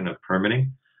progression of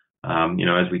permitting.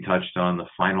 As we touched on, the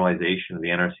finalization of the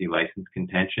NRC license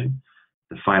contention,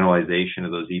 the finalization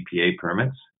of those EPA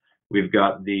permits. We've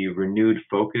got the renewed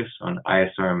focus on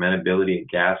ISR amenability at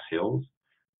Gas Hills,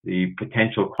 the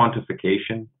potential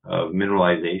quantification of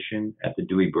mineralization at the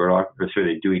Dewey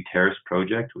Terrace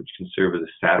project, which can serve as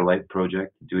a satellite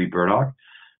project to Dewey Burdock.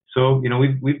 So,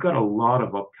 we've got a lot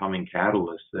of upcoming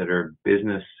catalysts that are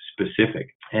business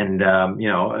specific. And,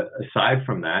 aside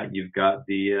from that, you've got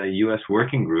the U.S.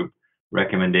 Working Group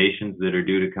recommendations that are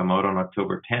due to come out on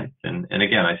October 10th. And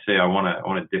again, I say I want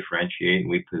to differentiate, and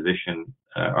we position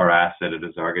our asset at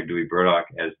Ozarga Dewey Burdock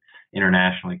as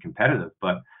internationally competitive.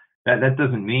 But that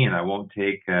doesn't mean I won't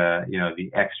take the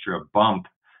extra bump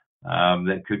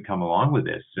that could come along with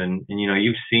this. And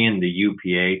you've seen the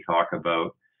UPA talk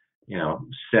about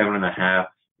 7.5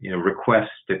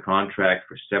 requests to contract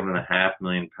for 7.5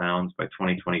 million pounds by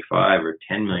 2025 or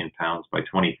 10 million pounds by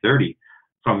 2030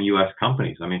 from U.S.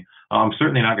 companies. I mean, I'm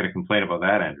certainly not going to complain about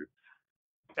that, Andrew.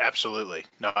 Absolutely.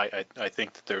 No, I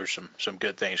think that there's some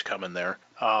good things coming there.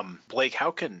 Blake,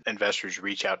 how can investors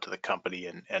reach out to the company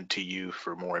and to you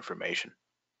for more information?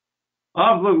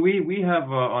 Look, we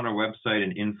have on our website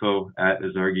an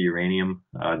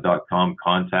info@ozargauranium.com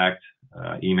contact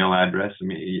email address. I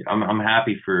mean, I'm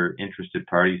happy for interested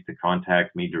parties to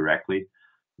contact me directly.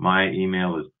 My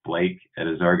email is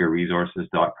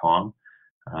blake@ozargaresources.com.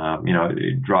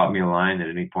 Drop me a line at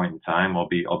any point in time. I'll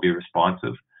be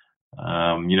responsive.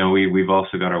 We've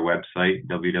also got our website,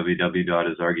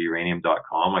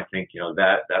 www.ozargauranium.com. I think,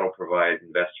 that'll provide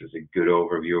investors a good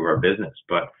overview of our business.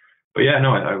 But yeah,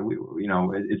 no,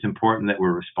 it's important that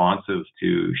we're responsive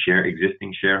to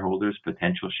existing shareholders,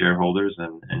 potential shareholders,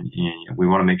 and we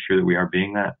want to make sure that we are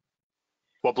being that.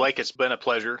 Well, Blake, it's been a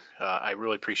pleasure. I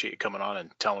really appreciate you coming on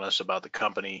and telling us about the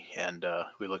company, and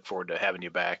we look forward to having you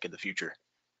back in the future.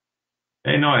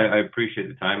 Hey, no, I appreciate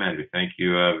the time, Andrew. Thank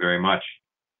you very much.